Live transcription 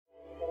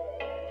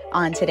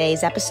On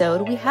today's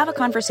episode, we have a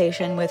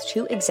conversation with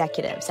two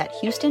executives at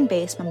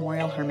Houston-based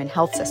Memorial Hermann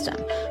Health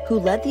System who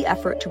led the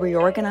effort to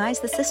reorganize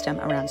the system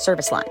around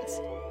service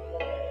lines.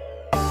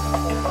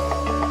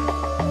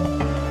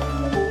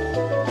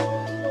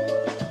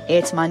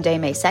 It's Monday,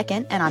 May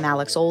 2nd, and I'm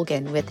Alex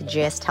Olgin with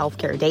GIST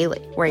Healthcare Daily,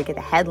 where you get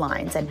the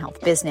headlines and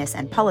health business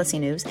and policy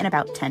news in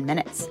about 10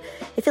 minutes.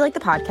 If you like the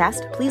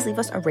podcast, please leave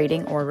us a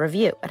rating or a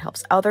review. It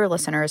helps other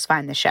listeners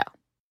find the show.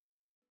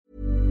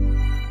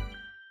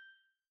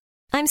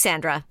 I'm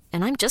Sandra,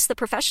 and I'm just the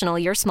professional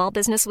your small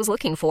business was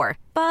looking for.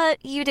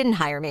 But you didn't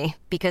hire me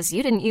because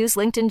you didn't use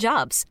LinkedIn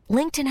Jobs.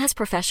 LinkedIn has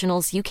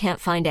professionals you can't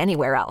find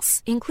anywhere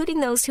else,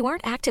 including those who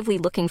aren't actively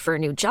looking for a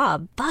new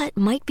job, but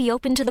might be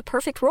open to the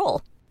perfect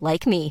role,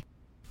 like me.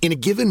 In a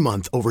given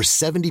month, over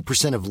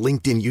 70% of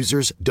LinkedIn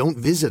users don't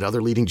visit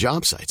other leading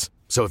job sites.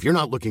 So if you're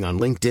not looking on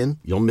LinkedIn,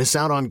 you'll miss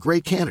out on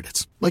great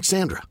candidates like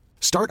Sandra.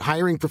 Start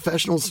hiring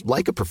professionals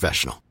like a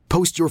professional.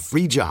 Post your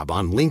free job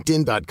on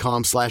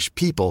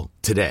linkedin.com/people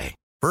today.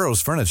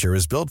 Burrow's furniture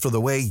is built for the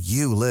way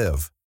you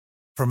live.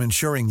 From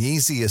ensuring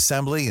easy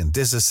assembly and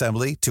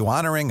disassembly to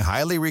honoring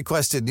highly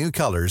requested new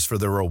colors for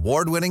their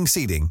award-winning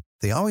seating,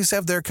 they always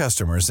have their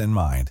customers in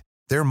mind.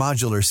 Their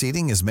modular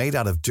seating is made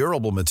out of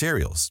durable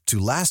materials to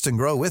last and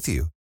grow with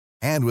you.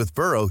 And with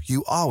Burrow,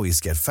 you always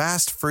get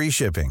fast, free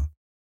shipping.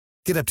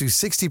 Get up to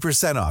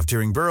 60% off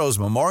during Burrow's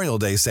Memorial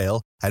Day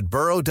sale at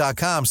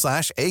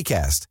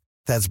burrow.com/ACAST.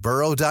 That's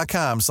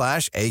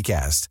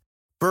burrow.com/ACAST.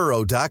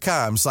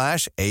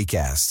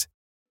 burrow.com/ACAST.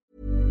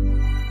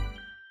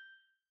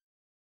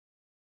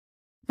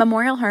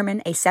 Memorial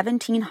Hermann, a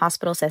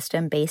 17-hospital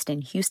system based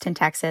in Houston,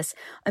 Texas,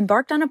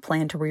 embarked on a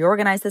plan to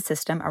reorganize the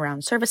system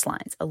around service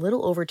lines a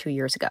little over 2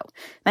 years ago.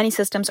 Many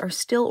systems are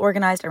still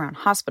organized around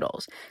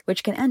hospitals,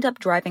 which can end up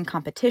driving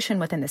competition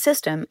within the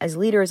system as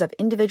leaders of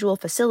individual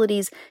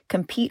facilities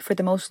compete for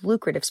the most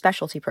lucrative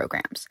specialty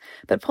programs.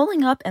 But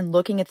pulling up and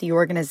looking at the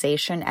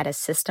organization at a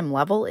system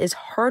level is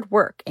hard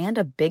work and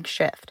a big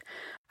shift.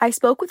 I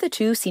spoke with the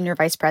two senior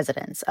vice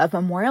presidents of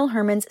Memorial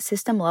Hermann's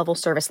system-level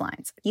service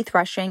lines, Keith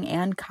Rushing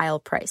and Kyle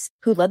Price,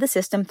 who led the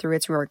system through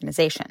its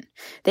reorganization.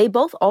 They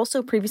both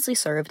also previously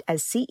served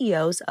as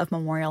CEOs of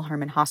Memorial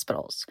Hermann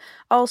hospitals.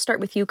 I'll start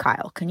with you,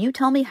 Kyle. Can you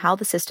tell me how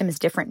the system is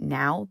different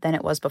now than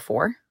it was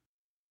before?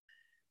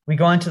 We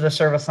go into the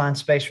service line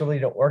space really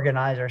to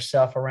organize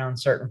ourselves around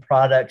certain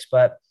products,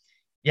 but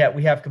yet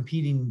we have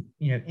competing,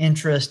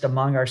 interest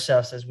among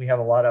ourselves as we have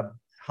a lot of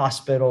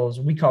hospitals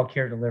we call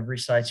care delivery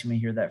sites. You may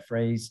hear that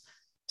phrase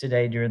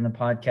today during the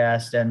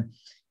podcast,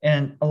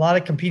 and a lot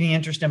of competing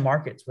interest in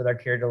markets with our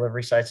care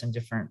delivery sites and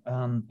different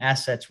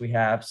assets we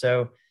have.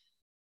 So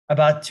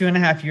about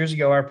 2.5 years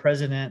ago, our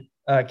president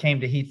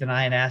came to Heath and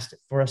I and asked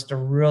for us to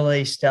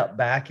really step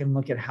back and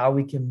look at how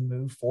we can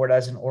move forward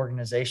as an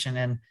organization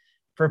and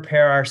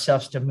prepare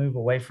ourselves to move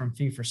away from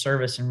fee for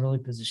service and really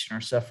position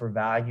ourselves for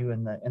value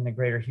in the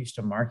greater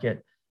Houston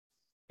market.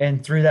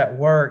 And through that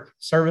work,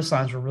 service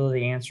lines were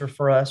really the answer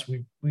for us.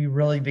 We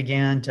really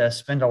began to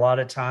spend a lot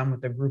of time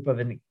with a group of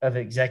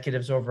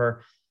executives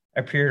over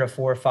a period of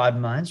 4 or 5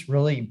 months.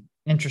 Really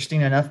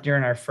interesting enough,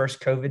 during our first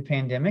COVID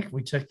pandemic,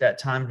 we took that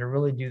time to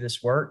really do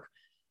this work.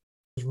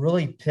 It was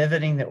really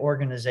pivoting the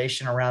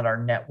organization around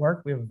our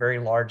network. We have a very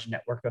large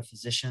network of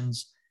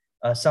physicians,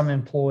 some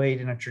employed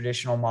in a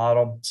traditional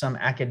model, some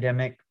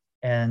academic,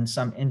 and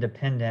some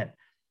independent.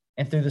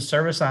 And through the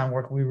service line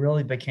work, we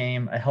really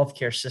became a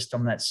healthcare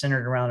system that's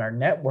centered around our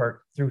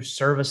network through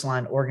service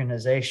line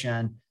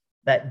organization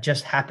that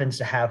just happens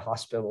to have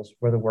hospitals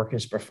where the work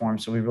is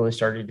performed. So we really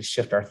started to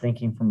shift our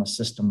thinking from a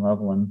system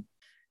level. And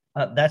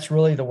that's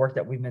really the work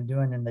that we've been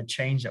doing and the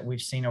change that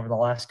we've seen over the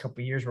last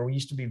couple of years, where we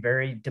used to be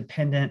very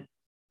dependent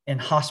in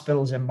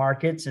hospitals and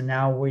markets. And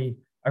now we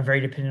are very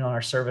dependent on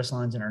our service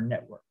lines and our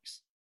networks.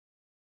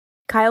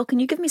 Kyle, can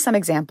you give me some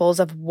examples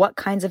of what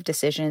kinds of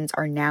decisions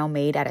are now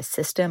made at a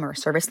system or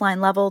service line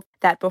level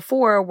that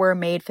before were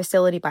made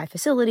facility by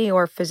facility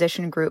or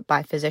physician group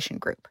by physician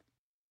group?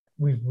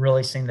 We've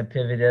really seen the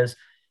pivot is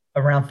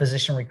around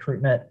physician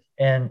recruitment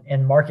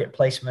and market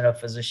placement of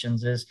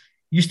physicians is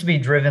used to be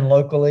driven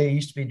locally,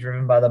 used to be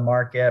driven by the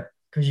market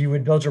because you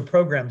would build your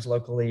programs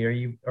locally or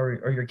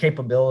your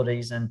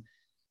capabilities. And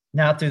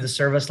now through the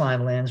service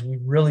line lens, we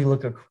really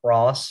look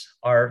across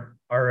our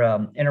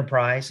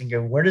enterprise and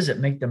go, where does it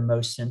make the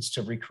most sense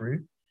to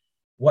recruit?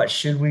 What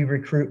should we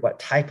recruit? What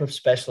type of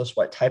specialist?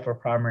 What type of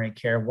primary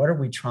care? What are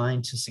we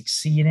trying to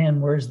succeed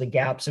in? Where's the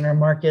gaps in our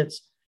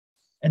markets?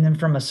 And then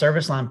from a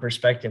service line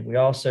perspective, we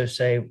also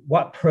say,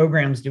 what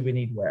programs do we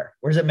need where?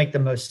 Where does it make the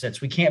most sense?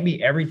 We can't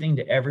be everything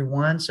to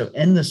everyone. So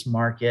in this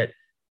market,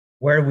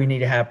 where do we need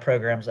to have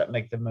programs that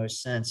make the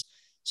most sense?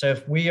 So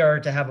if we are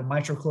to have a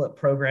MitraClip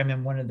program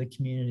in one of the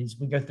communities,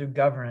 we go through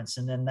governance,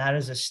 and then that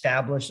is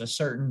established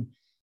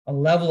a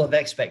level of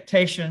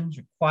expectations,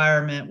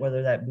 requirement,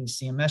 whether that be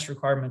CMS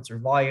requirements or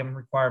volume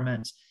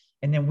requirements.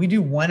 And then we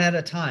do one at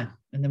a time,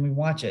 and then we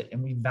watch it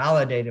and we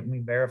validate it and we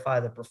verify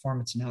the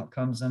performance and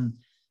outcomes. And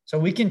so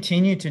we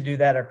continue to do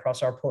that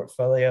across our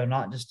portfolio,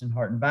 not just in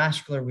heart and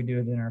vascular. We do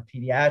it in our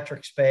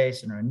pediatric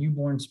space, in our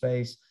newborn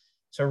space,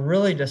 So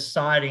really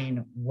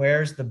deciding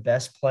where's the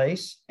best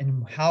place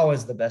and how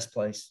is the best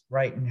place,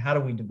 right? And how do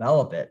we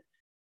develop it?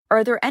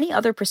 Are there any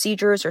other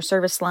procedures or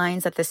service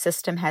lines that the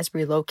system has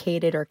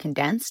relocated or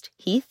condensed?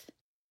 Heath?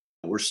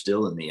 We're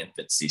still in the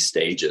infancy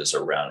stages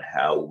around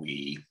how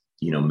we,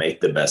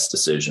 make the best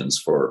decisions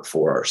for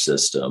our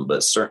system,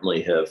 but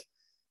certainly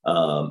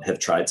have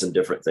tried some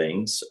different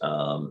things,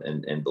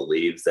 and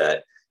believe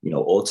that,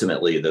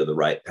 ultimately they're the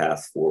right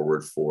path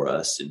forward for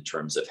us in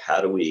terms of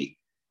how do we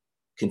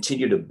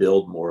continue to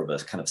build more of a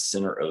kind of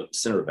center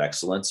of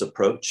excellence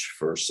approach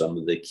for some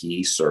of the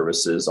key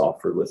services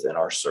offered within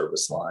our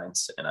service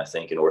lines. And I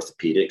think in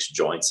orthopedics,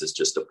 joints is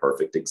just a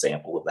perfect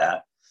example of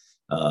that.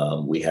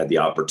 We had the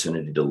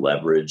opportunity to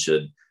leverage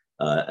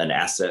an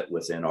asset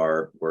within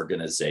our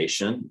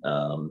organization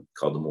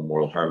called the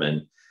Memorial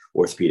Hermann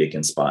Orthopedic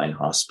and Spine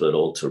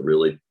Hospital to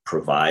really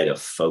provide a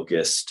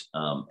focused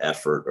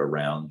effort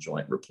around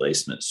joint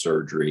replacement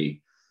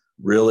surgery,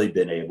 really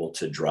been able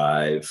to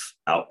drive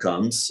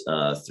outcomes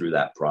through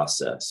that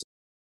process.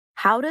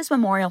 How does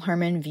Memorial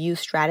Hermann view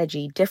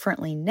strategy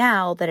differently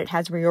now that it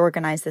has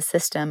reorganized the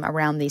system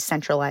around these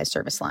centralized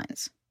service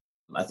lines?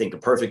 I think a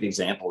perfect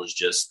example is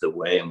just the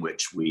way in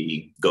which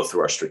we go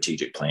through our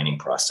strategic planning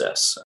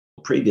process.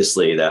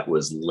 Previously, that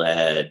was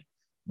led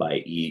by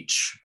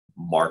each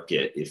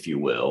market, if you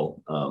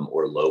will,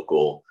 or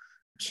local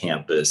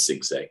campus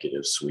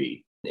executive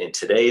suite. In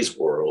today's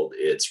world,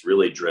 it's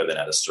really driven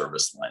at a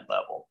service line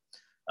level.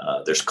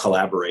 There's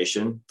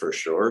collaboration for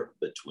sure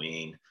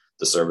between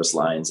the service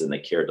lines and the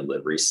care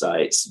delivery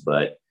sites.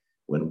 But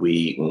when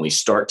we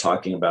start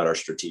talking about our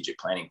strategic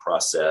planning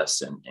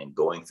process and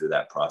going through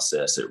that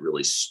process, it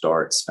really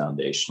starts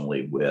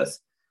foundationally with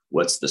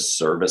what's the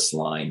service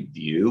line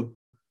view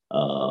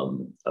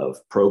of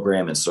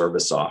program and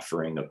service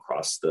offering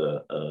across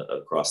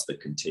the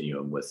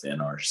continuum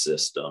within our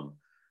system,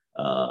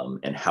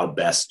 and how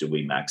best do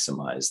we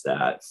maximize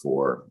that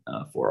for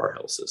our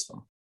health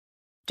system.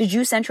 Did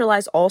you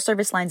centralize all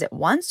service lines at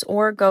once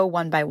or go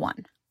one by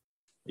one?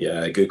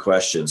 Yeah, good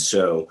question.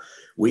 So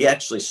we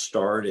actually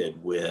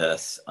started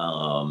with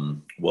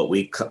what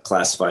we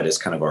classified as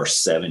kind of our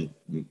 7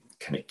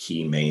 kind of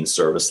key main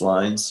service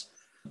lines.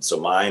 So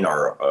mine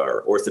are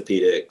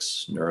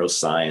orthopedics,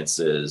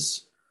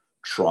 neurosciences,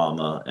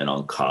 trauma, and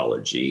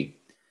oncology.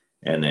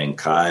 And then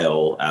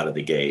Kyle, out of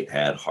the gate,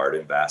 had heart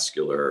and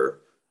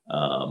vascular,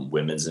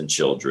 women's and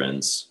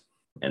children's,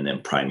 and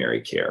then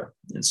primary care.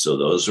 And so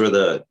those were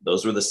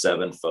the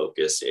 7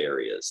 focus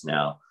areas.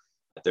 Now,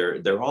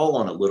 they're all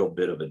on a little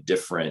bit of a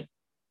different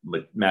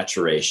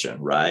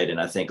maturation, right?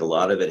 And I think a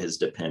lot of it has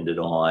depended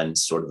on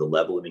sort of the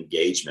level of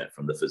engagement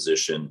from the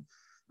physician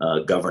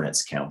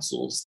governance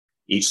councils.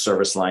 Each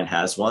service line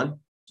has one.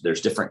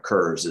 There's different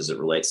curves as it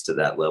relates to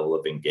that level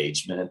of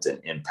engagement and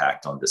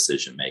impact on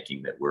decision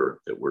making that we're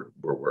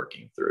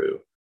working through.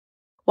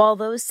 While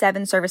those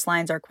 7 service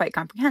lines are quite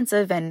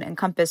comprehensive and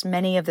encompass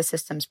many of the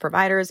system's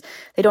providers,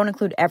 they don't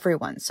include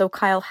everyone. So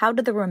Kyle, how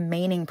did the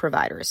remaining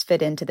providers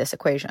fit into this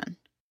equation?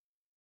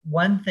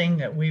 One thing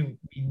that we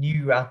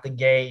knew out the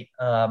gate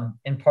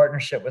in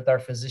partnership with our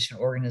physician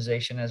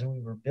organization as we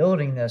were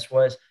building this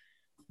was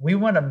we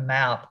want to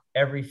map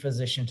every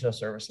physician to a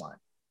service line.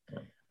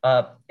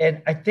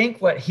 And I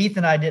think what Heath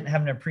and I didn't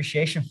have an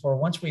appreciation for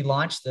once we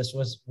launched this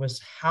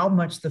was how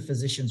much the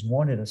physicians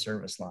wanted a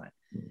service line.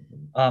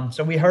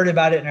 So we heard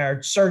about it in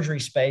our surgery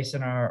space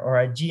and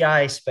our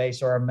GI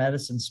space or our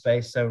medicine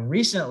space. So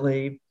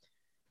recently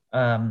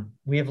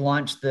we have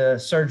launched the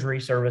surgery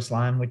service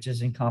line, which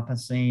is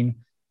encompassing,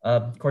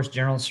 of course,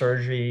 general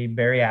surgery,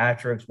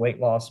 bariatrics, weight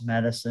loss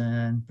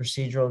medicine,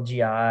 procedural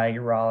GI,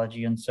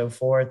 urology, and so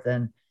forth.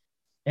 And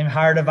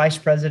hired a vice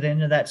president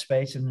into that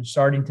space and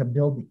starting to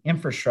build the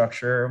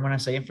infrastructure. And when I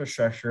say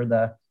infrastructure,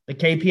 the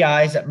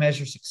KPIs that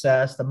measure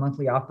success, the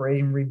monthly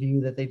operating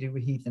review that they do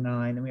with Heath and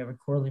I, and then we have a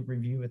quarterly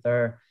review with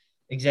our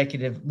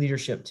executive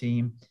leadership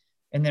team.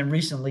 And then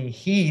recently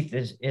Heath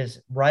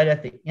is right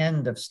at the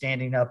end of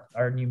standing up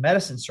our new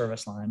medicine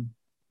service line,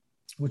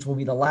 which will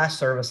be the last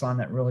service line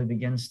that really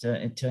begins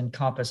to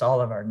encompass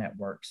all of our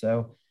network.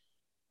 So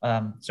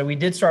we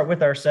did start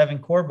with our 7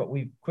 core, but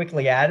we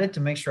quickly added to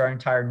make sure our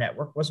entire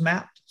network was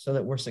mapped so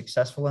that we're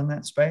successful in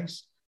that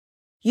space.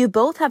 You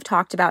both have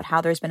talked about how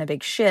there's been a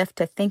big shift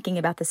to thinking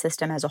about the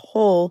system as a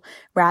whole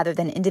rather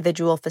than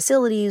individual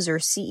facilities or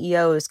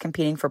CEOs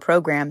competing for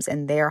programs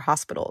in their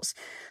hospitals.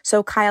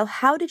 So Kyle,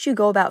 how did you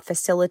go about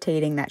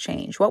facilitating that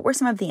change? What were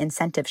some of the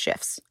incentive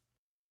shifts?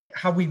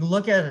 How we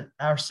look at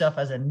ourselves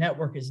as a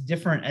network is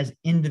different as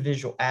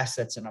individual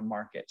assets in a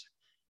market.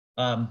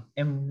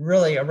 And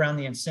really around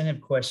the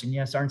incentive question,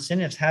 yes, our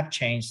incentives have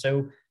changed.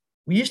 So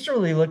we used to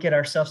really look at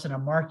ourselves in a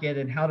market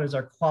and how does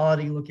our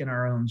quality look in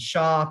our own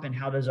shop and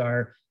how does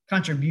our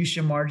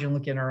contribution margin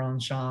look in our own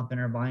shop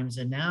and our volumes.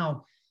 And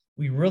now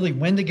we really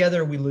win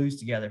together, we lose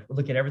together. We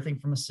look at everything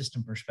from a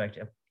system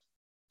perspective.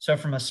 So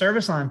from a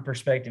service line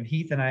perspective,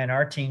 Heath and I and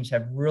our teams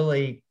have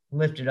really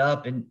lifted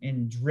up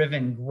and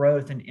driven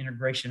growth and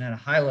integration at a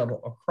high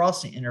level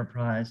across the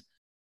enterprise.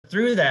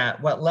 Through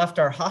that, what left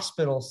our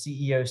hospital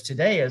CEOs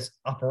today is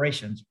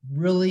operations,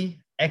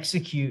 really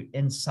execute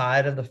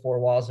inside of the four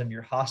walls of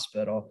your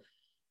hospital,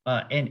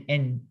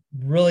 and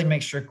really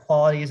make sure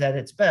quality is at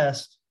its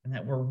best and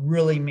that we're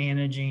really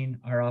managing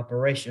our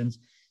operations.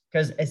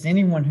 Because as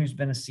anyone who's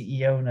been a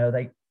CEO know,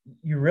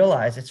 you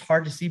realize it's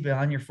hard to see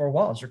beyond your four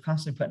walls. You're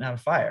constantly putting out a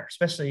fire,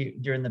 especially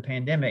during the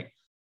pandemic.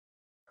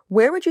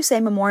 Where would you say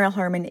Memorial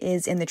Hermann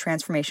is in the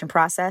transformation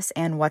process,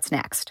 and what's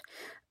next?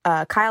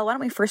 Kyle, why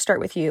don't we first start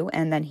with you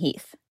and then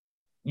Heath?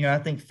 I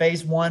think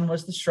phase one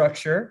was the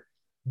structure,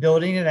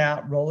 building it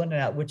out, rolling it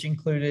out, which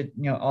included,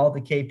 all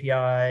the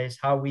KPIs,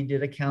 how we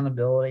did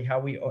accountability, how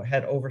we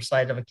had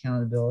oversight of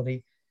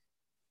accountability.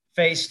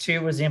 Phase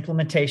two was the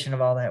implementation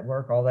of all that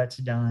work, all that's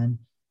done.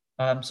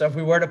 So if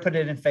we were to put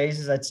it in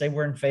phases, I'd say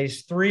we're in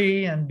phase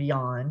three and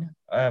beyond,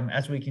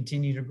 as we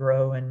continue to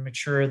grow and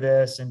mature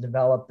this and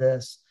develop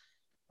this.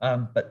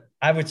 But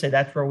I would say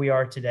that's where we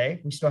are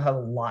today. We still have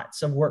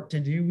lots of work to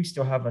do. We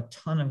still have a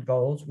ton of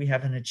goals we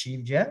haven't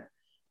achieved yet.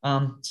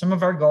 Some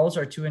of our goals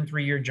are 2 and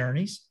 3 year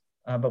journeys,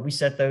 but we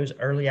set those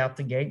early out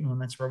the gate,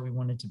 and that's where we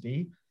wanted to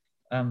be.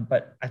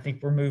 But I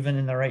think we're moving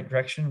in the right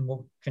direction, and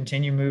we'll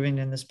continue moving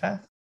in this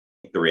path.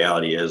 The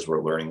reality is we're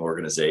a learning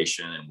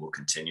organization, and we'll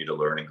continue to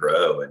learn and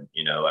grow. And,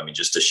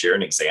 just to share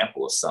an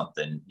example of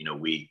something,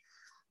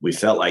 we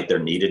felt like there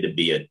needed to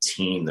be a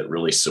team that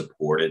really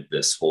supported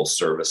this whole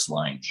service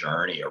line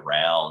journey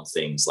around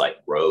things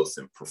like growth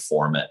and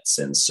performance.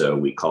 And so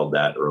we called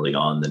that early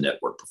on the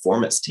network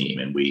performance team.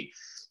 And we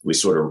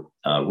sort of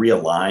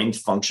realigned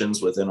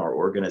functions within our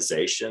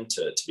organization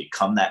to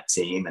become that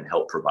team and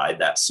help provide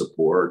that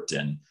support.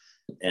 And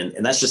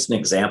that's just an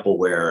example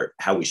where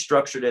how we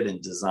structured it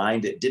and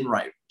designed it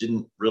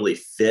didn't really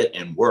fit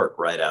and work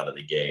right out of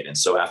the gate. And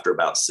so after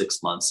about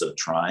 6 months of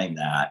trying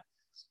that,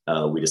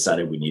 we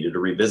decided we needed to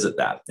revisit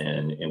that.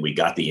 And we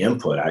got the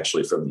input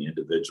actually from the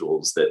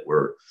individuals that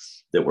were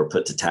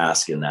put to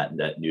task in that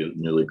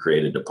newly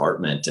created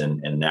department.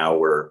 And now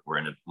we're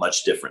in a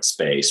much different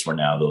space where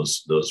now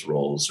those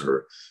roles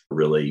are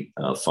really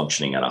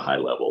functioning at a high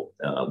level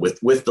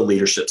with the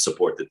leadership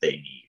support that they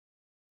need.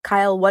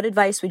 Kyle, what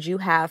advice would you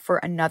have for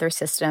another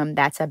system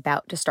that's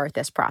about to start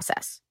this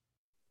process?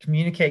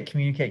 Communicate.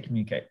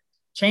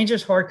 Change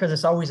is hard because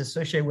it's always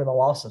associated with a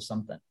loss of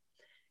something.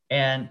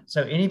 And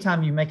so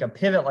anytime you make a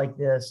pivot like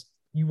this,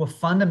 you will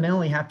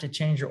fundamentally have to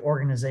change your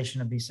organization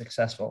to be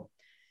successful.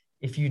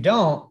 If you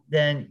don't,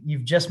 then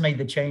you've just made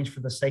the change for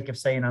the sake of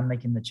saying, I'm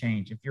making the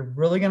change. If you're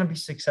really going to be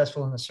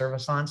successful in the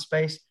service line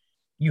space,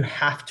 you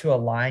have to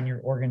align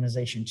your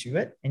organization to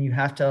it. And you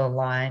have to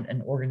align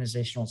an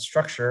organizational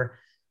structure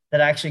that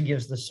actually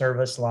gives the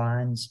service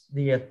lines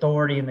the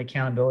authority and the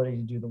accountability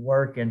to do the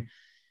work. And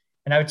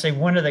I would say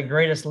one of the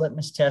greatest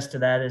litmus tests to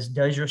that is,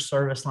 does your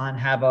service line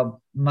have a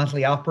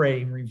monthly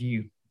operating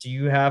review? Do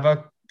you have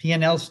a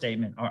P&L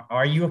statement?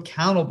 Are you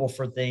accountable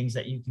for things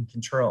that you can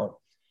control?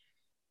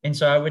 And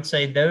so I would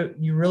say, though,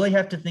 you really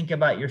have to think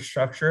about your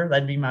structure.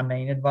 That'd be my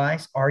main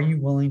advice. Are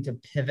you willing to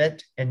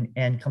pivot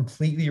and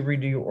completely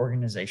redo your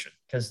organization?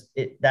 Because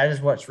that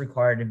is what's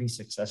required to be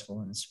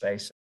successful in this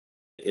space.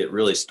 It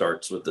really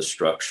starts with the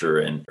structure.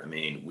 And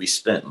we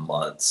spent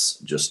months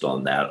just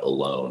on that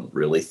alone,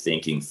 really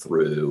thinking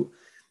through,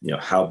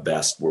 how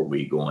best were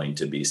we going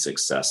to be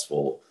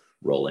successful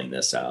rolling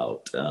this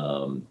out.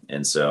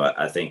 And so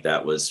I think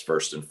that was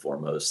first and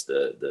foremost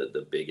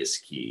the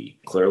biggest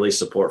key. Clearly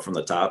support from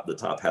the top. The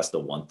top has to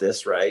want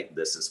this, right?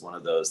 This is one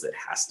of those that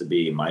has to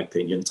be, in my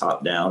opinion,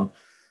 top down.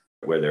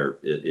 Where there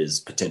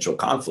is potential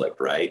conflict,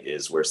 right?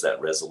 Where's that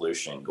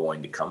resolution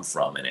going to come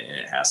from? And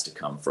it has to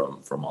come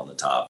from on the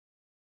top.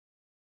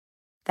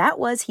 That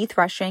was Heath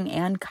Rushing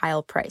and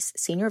Kyle Price,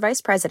 Senior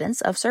Vice Presidents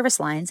of Service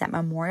Lines at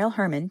Memorial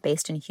Hermann,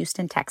 based in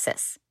Houston,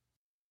 Texas.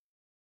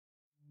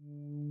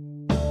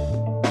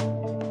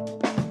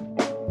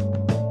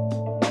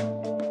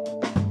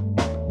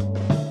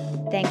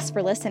 Thanks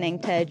for listening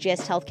to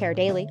GIST Healthcare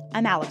Daily.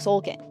 I'm Alex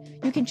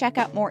Olgin. You can check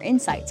out more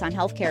insights on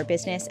healthcare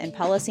business and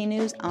policy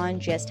news on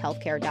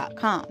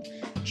gisthealthcare.com.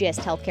 GIST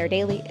Healthcare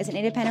Daily is an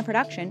independent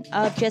production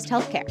of GIST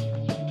Healthcare.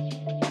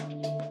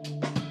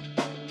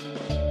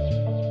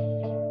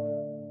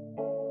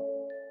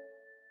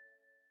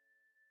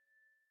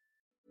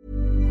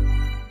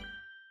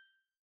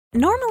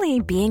 Normally,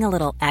 being a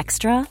little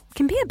extra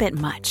can be a bit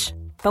much,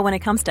 but when it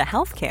comes to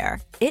healthcare,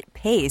 it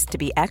pays to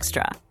be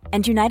extra.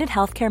 And United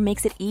Healthcare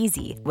makes it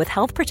easy with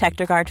Health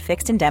Protector Guard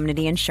fixed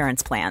indemnity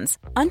insurance plans.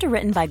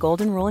 Underwritten by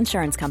Golden Rule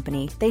Insurance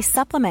Company, they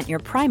supplement your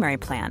primary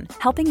plan,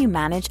 helping you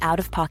manage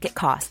out-of-pocket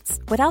costs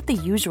without the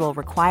usual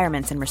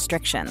requirements and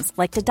restrictions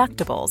like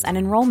deductibles and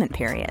enrollment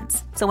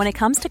periods. So when it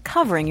comes to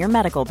covering your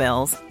medical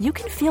bills, you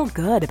can feel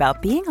good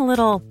about being a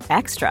little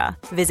extra.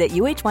 Visit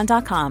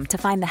uh1.com to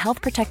find the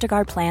Health Protector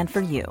Guard plan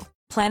for you.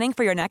 Planning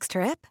for your next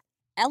trip?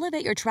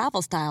 Elevate your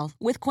travel style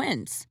with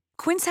Quince.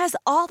 Quince has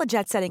all the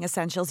jet-setting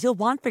essentials you'll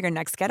want for your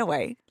next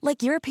getaway,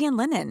 like European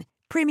linen,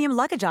 premium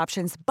luggage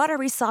options,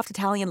 buttery soft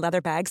Italian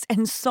leather bags,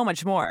 and so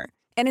much more.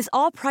 And is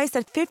all priced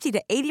at 50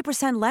 to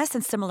 80% less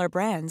than similar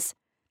brands.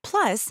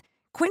 Plus,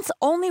 Quince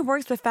only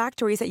works with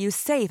factories that use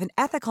safe and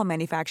ethical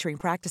manufacturing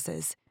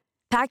practices.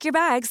 Pack your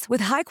bags with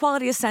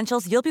high-quality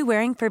essentials you'll be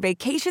wearing for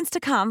vacations to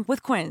come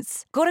with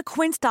Quince. Go to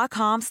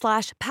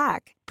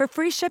quince.com/pack for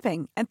free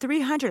shipping and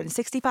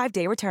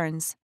 365-day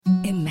returns.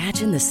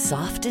 Imagine the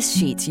softest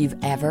sheets you've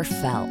ever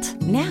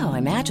felt. Now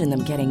imagine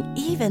them getting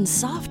even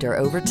softer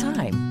over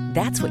time.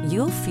 That's what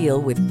you'll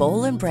feel with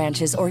Boll &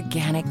 Branch's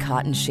organic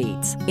cotton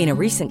sheets. In a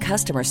recent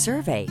customer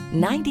survey,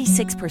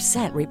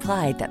 96%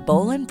 replied that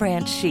Boll &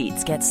 Branch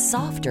sheets get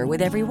softer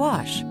with every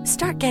wash.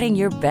 Start getting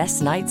your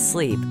best night's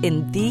sleep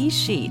in these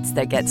sheets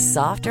that get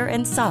softer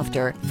and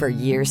softer for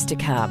years to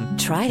come.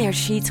 Try their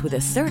sheets with a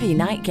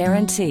 30-night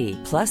guarantee.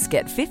 Plus,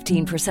 get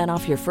 15%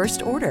 off your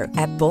first order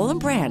at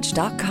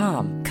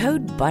bollandbranch.com.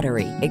 Code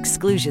BUTTERY.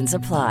 Exclusions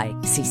apply.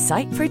 See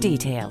site for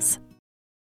details.